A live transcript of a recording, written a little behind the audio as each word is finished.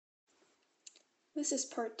This is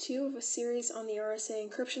part 2 of a series on the RSA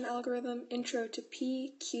encryption algorithm, Intro to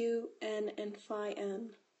P, Q, N, and Phi N.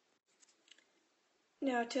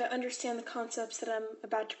 Now, to understand the concepts that I'm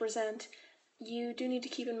about to present, you do need to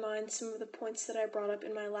keep in mind some of the points that I brought up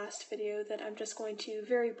in my last video that I'm just going to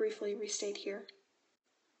very briefly restate here.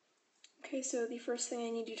 Okay, so the first thing I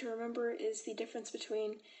need you to remember is the difference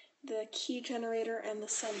between the key generator and the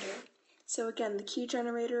sender. So again, the key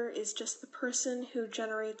generator is just the person who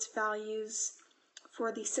generates values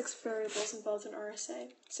for the 6 variables involved in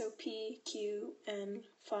RSA. So P, Q, N,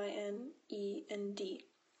 Phi N, E, and D.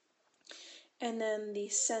 And then the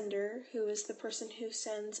sender, who is the person who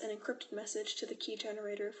sends an encrypted message to the key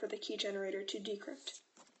generator for the key generator to decrypt.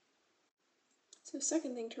 So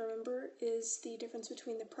second thing to remember is the difference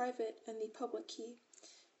between the private and the public key.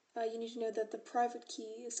 You need to know that the private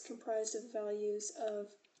key is comprised of values of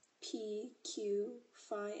P, Q,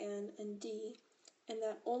 Phi N, and D, and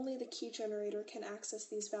that only the key generator can access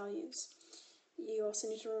these values. You also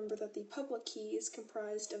need to remember that the public key is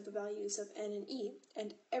comprised of the values of N and E,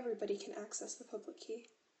 and everybody can access the public key.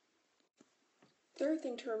 Third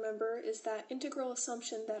thing to remember is that integral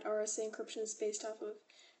assumption that RSA encryption is based off of,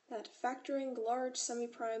 that factoring large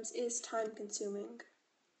semiprimes is time-consuming.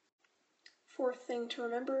 Fourth thing to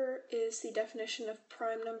remember is the definition of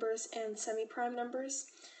prime numbers and semi-prime numbers.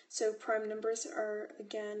 So prime numbers are,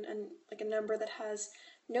 again, like a number that has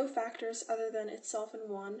no factors other than itself and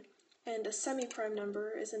 1, and a semi-prime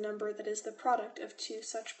number is a number that is the product of 2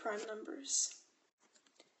 such prime numbers.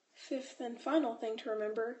 Fifth and final thing to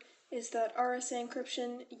remember is that RSA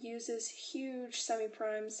encryption uses huge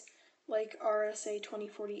semiprimes like RSA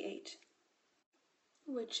 2048,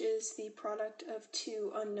 which is the product of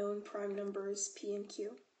 2 unknown prime numbers, P and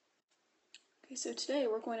Q. Okay, so today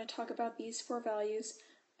we're going to talk about these 4 values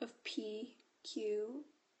of P, Q,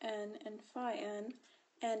 N, and Phi N,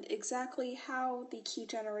 and exactly how the key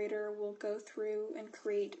generator will go through and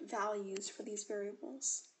create values for these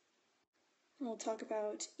variables. And we'll talk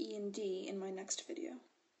about E and D in my next video.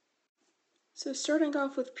 So starting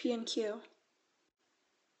off with P and Q,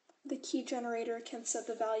 the key generator can set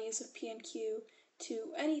the values of P and Q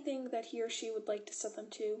to anything that he or she would like to set them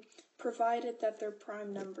to, provided that they're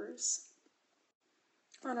prime numbers.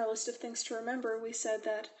 On our list of things to remember, we said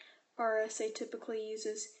that RSA typically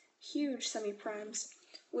uses huge semiprimes,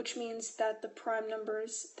 which means that the prime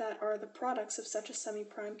numbers that are the products of such a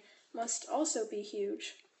semiprime must also be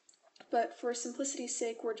huge. But for simplicity's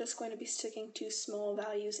sake, we're just going to be sticking to small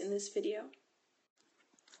values in this video.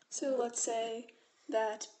 So let's say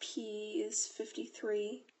that P is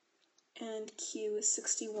 53 and Q is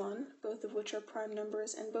 61, both of which are prime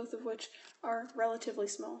numbers and both of which are relatively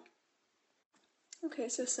small. Okay,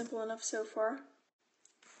 so simple enough so far.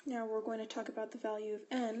 Now we're going to talk about the value of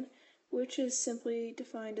N, which is simply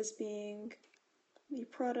defined as being the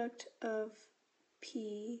product of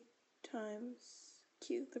P times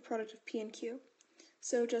Q, the product of P and Q.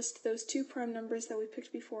 So just those 2 prime numbers that we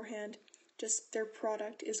picked beforehand, just their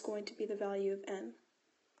product is going to be the value of N.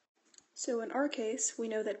 So in our case, we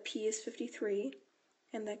know that P is 53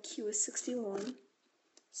 and that Q is 61,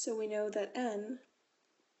 so we know that N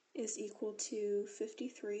is equal to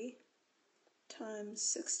 53 times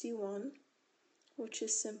 61, which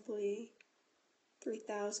is simply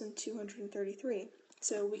 3,233.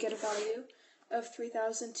 So we get a value of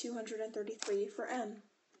 3,233 for N.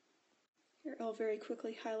 Here I'll very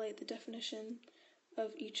quickly highlight the definition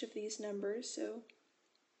of each of these numbers. So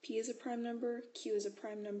P is a prime number, Q is a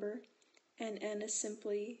prime number, and N is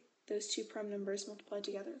simply those 2 prime numbers multiplied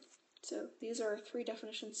together. So these are our 3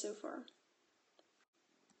 definitions so far,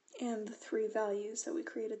 and the 3 values that we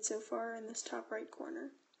created so far in this top right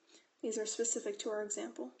corner. These are specific to our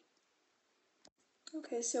example.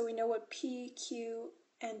 Okay, so we know what P, Q,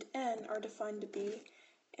 and N are defined to be,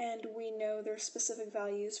 and we know their specific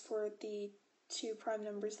values for the 2 prime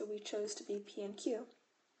numbers that we chose to be P and Q.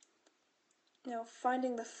 Now,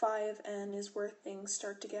 finding the phi of N is where things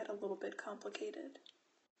start to get a little bit complicated.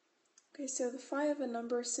 Okay, so the phi of a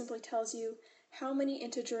number simply tells you how many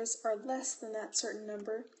integers are less than that certain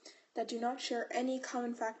number that do not share any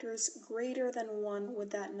common factors greater than 1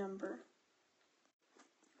 with that number.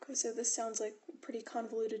 Okay, so this sounds like a pretty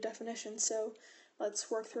convoluted definition, so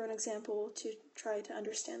let's work through an example to try to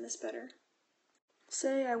understand this better.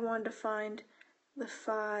 Say I wanted to find the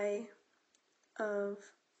phi of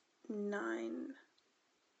 9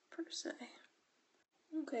 per se.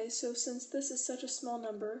 Okay, so since this is such a small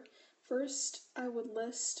number, first I would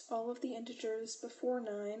list all of the integers before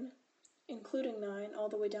 9, including 9, all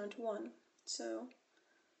the way down to 1. So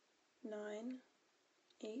 9,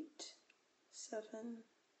 8, 7,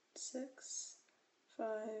 6, 5,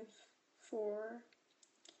 4,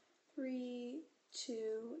 3, 2,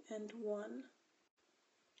 and 1.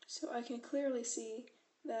 So I can clearly see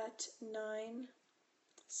that 9,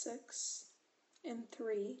 6, and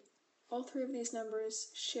 3, all three of these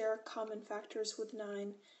numbers share common factors with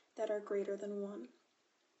 9 that are greater than 1.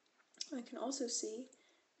 I can also see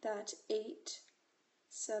that 8,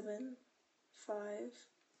 7, 5,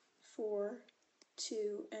 4,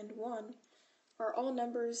 2, and 1 are all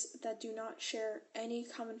numbers that do not share any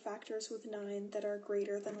common factors with 9 that are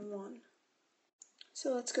greater than 1.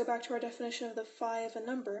 So let's go back to our definition of the phi of a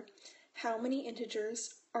number. How many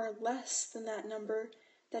integers are less than that number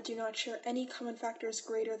that do not share any common factors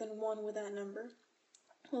greater than 1 with that number?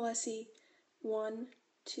 Well, I see 1,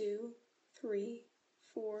 2, 3,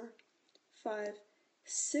 4, 5,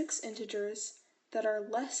 6 integers that are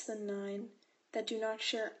less than 9 that do not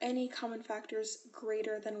share any common factors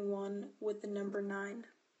greater than 1 with the number 9.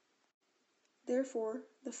 Therefore,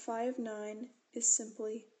 the phi of 9 is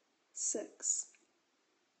simply 6,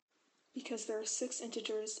 because there are 6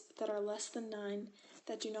 integers that are less than 9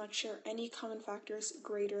 that do not share any common factors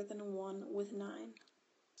greater than 1 with 9.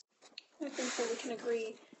 I think that we can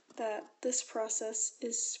agree that this process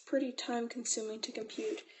is pretty time-consuming to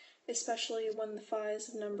compute, especially when the phi's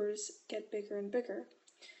of numbers get bigger and bigger.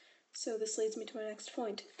 So this leads me to my next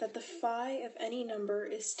point, that the phi of any number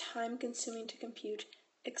is time-consuming to compute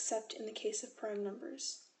except in the case of prime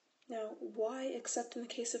numbers. Now, why except in the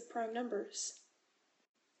case of prime numbers?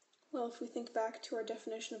 Well, if we think back to our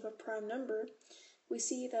definition of a prime number, we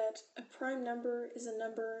see that a prime number is a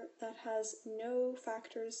number that has no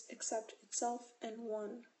factors except itself and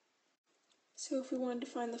 1. So if we wanted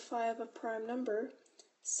to find the phi of a prime number,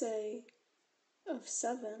 say of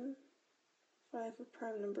 7, phi of a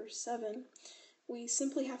prime number 7, we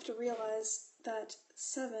simply have to realize that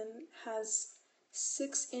 7 has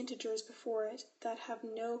 6 integers before it that have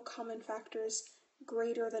no common factors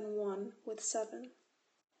greater than 1 with 7.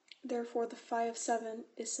 Therefore, the phi of 7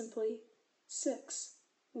 is simply 6,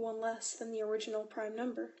 1 less than the original prime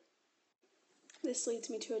number. This leads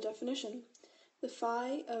me to a definition. The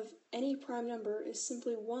phi of any prime number is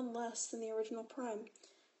simply 1 less than the original prime.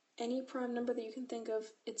 Any prime number that you can think of,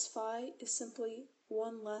 its phi is simply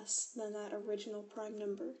 1 less than that original prime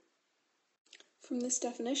number. From this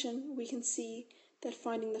definition, we can see that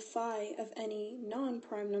finding the phi of any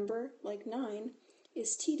non-prime number, like 9,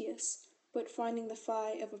 is tedious, but finding the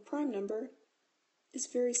phi of a prime number is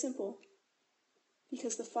very simple,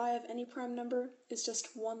 because the phi of any prime number is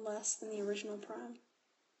just 1 less than the original prime.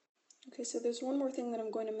 Okay, so there's one more thing that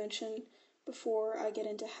I'm going to mention before I get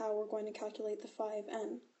into how we're going to calculate the phi of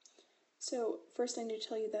n. So first I need to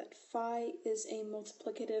tell you that phi is a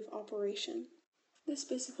multiplicative operation. This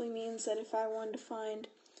basically means that if I wanted to find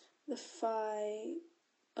the phi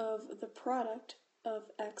of the product of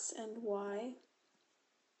x and y,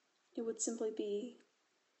 it would simply be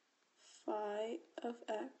phi of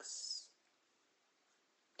x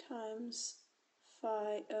times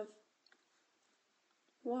phi of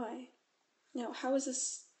y. Now, how is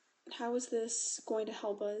this going to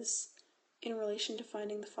help us in relation to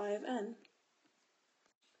finding the phi of n?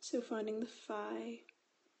 So finding the phi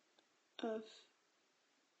of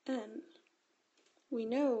n. We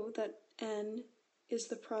know that n is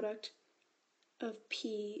the product of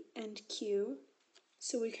p and q,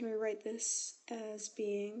 so we can rewrite this as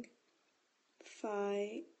being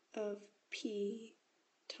phi of p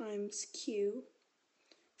times q.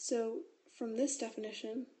 So from this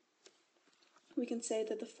definition, we can say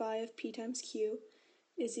that the phi of p times q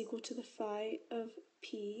is equal to the phi of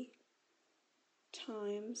p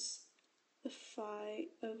times the phi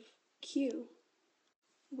of q.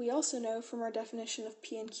 We also know from our definition of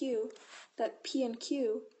p and q that p and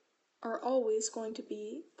q are always going to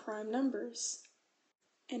be prime numbers.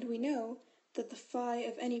 And we know that the phi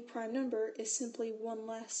of any prime number is simply 1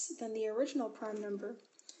 less than the original prime number.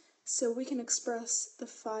 So we can express the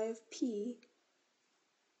phi of p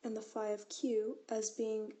and the phi of q as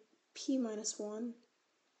being p minus 1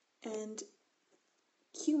 and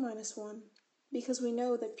q minus 1, because we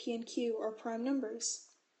know that p and q are prime numbers.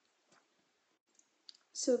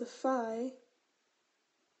 So the phi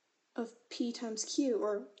of p times q,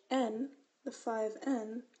 or n, the phi of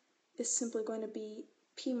n, is simply going to be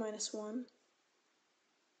p minus 1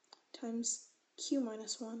 times q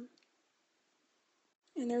minus 1.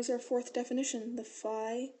 And there's our fourth definition. The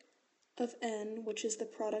phi of n, which is the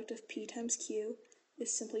product of p times q,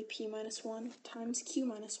 is simply p minus 1 times q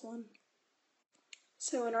minus 1.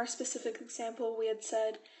 So in our specific example, we had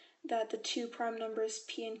said that the two prime numbers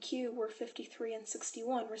p and q were 53 and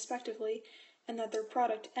 61, respectively, and that their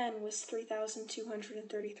product n was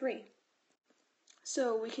 3,233.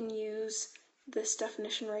 So we can use this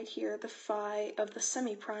definition right here, the phi of the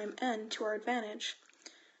semiprime n, to our advantage.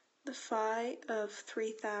 The phi of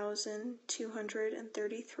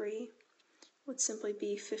 3,233 would simply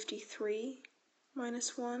be 53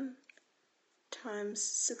 minus 1 times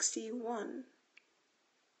 61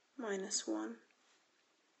 minus 1.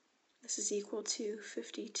 This is equal to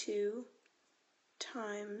 52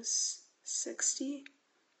 times 60,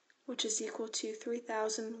 which is equal to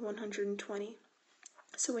 3,120.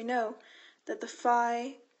 So we know that the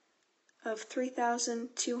phi of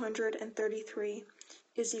 3,233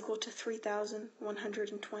 is equal to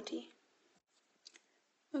 3,120.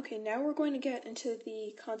 Okay, now we're going to get into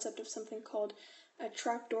the concept of something called a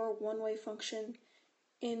trapdoor one-way function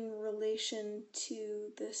in relation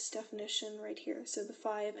to this definition right here. So the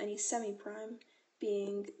phi of any semiprime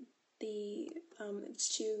being the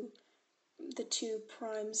two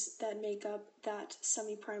primes that make up that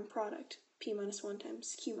semiprime product, p minus 1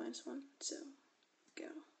 times q minus 1. So go.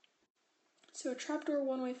 So a trapdoor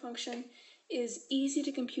one-way function is easy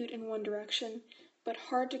to compute in one direction, but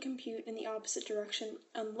hard to compute in the opposite direction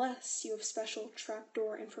unless you have special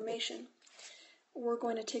trapdoor information. We're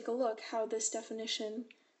going to take a look how this definition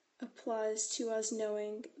applies to us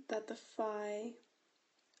knowing that the phi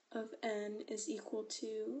of n is equal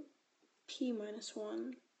to p minus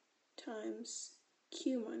 1 times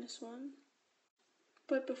q minus 1.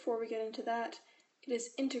 But before we get into that, it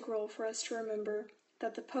is integral for us to remember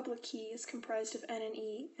that the public key is comprised of n and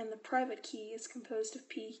e, and the private key is composed of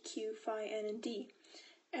p, q, phi, n, and d,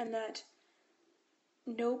 and that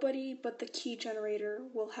nobody but the key generator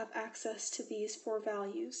will have access to these four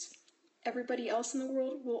values. Everybody else in the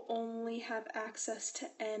world will only have access to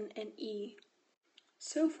n and e.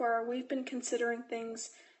 So far, we've been considering things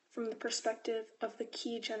from the perspective of the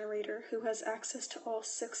key generator, who has access to all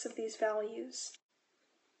 6 of these values.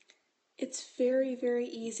 It's very, very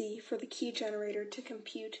easy for the key generator to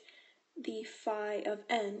compute the phi of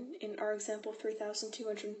n in our example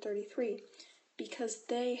 3,233 because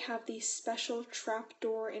they have the special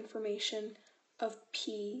trapdoor information of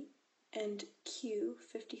p and q,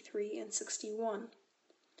 53 and 61.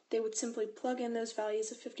 They would simply plug in those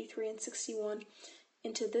values of 53 and 61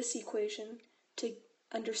 into this equation to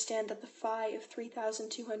understand that the phi of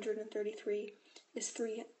 3,233 is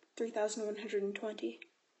 3,120.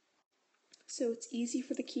 So it's easy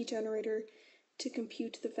for the key generator to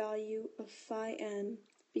compute the value of phi n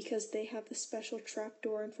because they have the special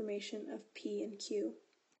trapdoor information of p and q.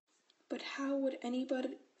 But how would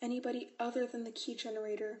anybody other than the key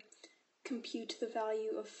generator compute the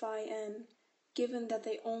value of phi n given that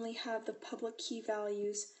they only have the public key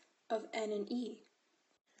values of n and e?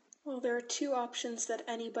 Well, there are 2 options that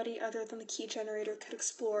anybody other than the key generator could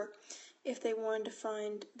explore if they wanted to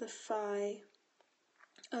find the phi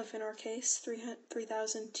of, in our case,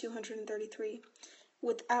 3,233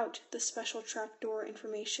 without the special trapdoor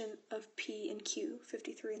information of p and q,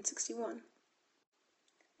 53 and 61.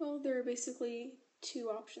 Well, there are basically 2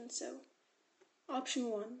 options. So, option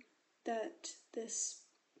 1, that this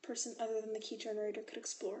person other than the key generator could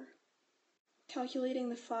explore, calculating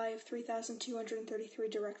the phi of 3,233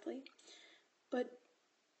 directly. But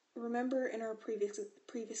remember in our previous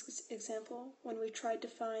example when we tried to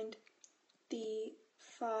find the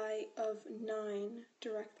phi of 9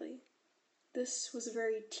 directly. This was a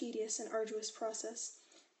very tedious and arduous process,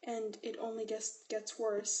 and it only gets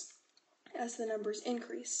worse as the numbers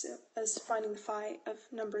increase, so as finding the phi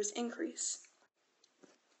of numbers increase.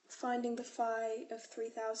 Finding the phi of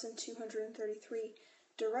 3,233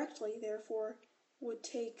 directly, therefore, would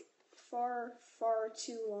take far, far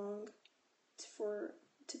too long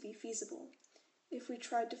to be feasible. If we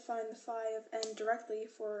tried to find the phi of n directly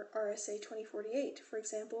for RSA 2048, for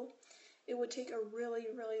example, it would take a really,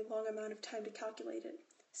 really long amount of time to calculate it.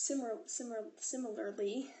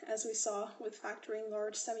 Similarly, as we saw with factoring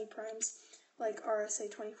large semiprimes like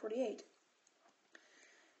RSA 2048.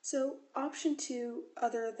 So, option 2,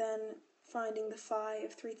 other than finding the phi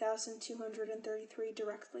of 3,233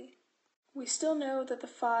 directly. We still know that the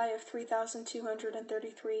phi of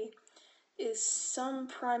 3,233 is some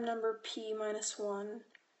prime number p minus 1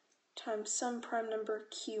 times some prime number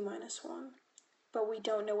q minus 1, but we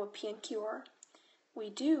don't know what p and q are. We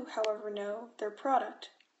do, however, know their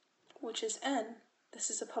product, which is n. This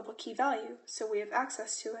is a public key value, so we have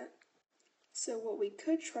access to it. So what we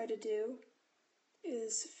could try to do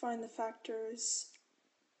is find the factors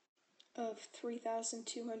of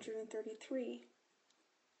 3,233.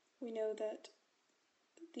 We know that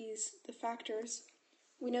the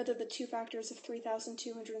 2 factors of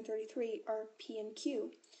 3,233 are p and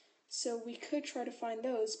q, so we could try to find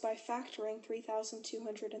those by factoring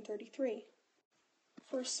 3,233.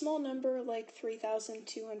 For a small number like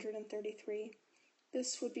 3,233,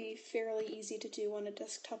 this would be fairly easy to do on a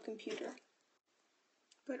desktop computer.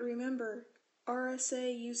 But remember,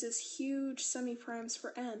 RSA uses huge semiprimes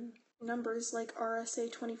for n, numbers like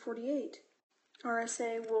RSA 2048.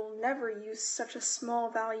 RSA will never use such a small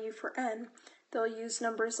value for n. They'll use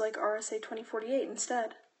numbers like RSA 2048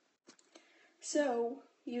 instead. So,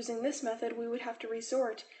 using this method, we would have to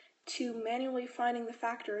resort to manually finding the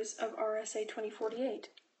factors of RSA 2048.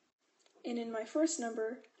 And in my first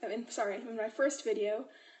video,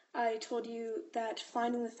 I told you that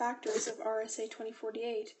finding the factors of RSA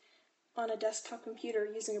 2048 on a desktop computer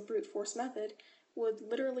using a brute force method would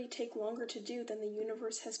literally take longer to do than the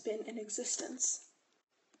universe has been in existence.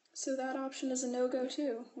 So that option is a no-go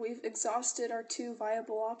too. We've exhausted our two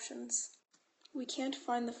viable options. We can't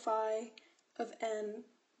find the phi of n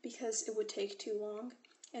because it would take too long,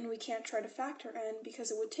 and we can't try to factor n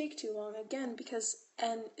because it would take too long, again because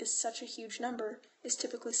n is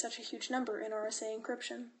typically such a huge number in RSA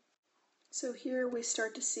encryption. So here we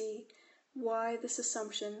start to see why this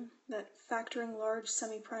assumption that factoring large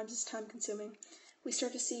semiprimes is time-consuming. We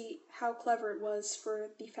start to see how clever it was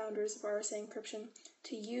for the founders of RSA encryption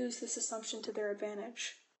to use this assumption to their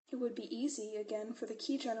advantage. It would be easy, again, for the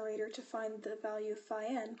key generator to find the value of phi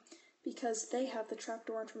n because they have the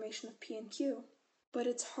trapdoor information of p and q. But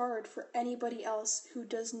it's hard for anybody else who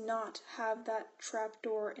does not have that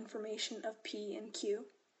trapdoor information of p and q.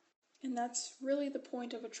 And that's really the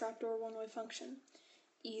point of a trapdoor one-way function.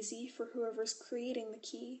 Easy for whoever's creating the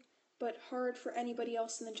key, but hard for anybody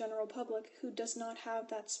else in the general public who does not have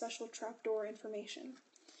that special trapdoor information.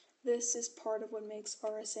 This is part of what makes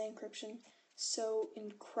RSA encryption so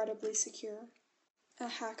incredibly secure. A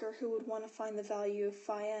hacker who would want to find the value of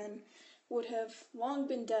phi n would have long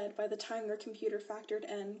been dead by the time their computer factored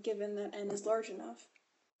n, given that n is large enough.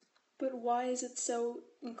 But why is it so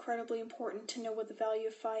incredibly important to know what the value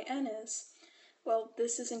of phi n is? Well,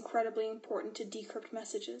 this is incredibly important to decrypt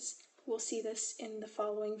messages. We'll see this in the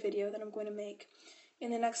following video that I'm going to make. In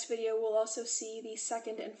the next video, we'll also see the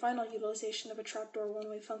second and final utilization of a trapdoor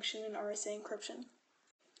one-way function in RSA encryption.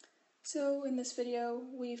 So in this video,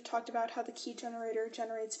 we've talked about how the key generator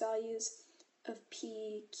generates values of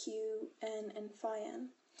p, q, n, and phi n.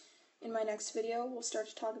 In my next video, we'll start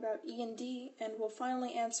to talk about E and D, and we'll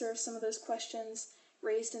finally answer some of those questions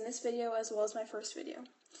raised in this video as well as my first video.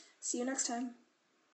 See you next time.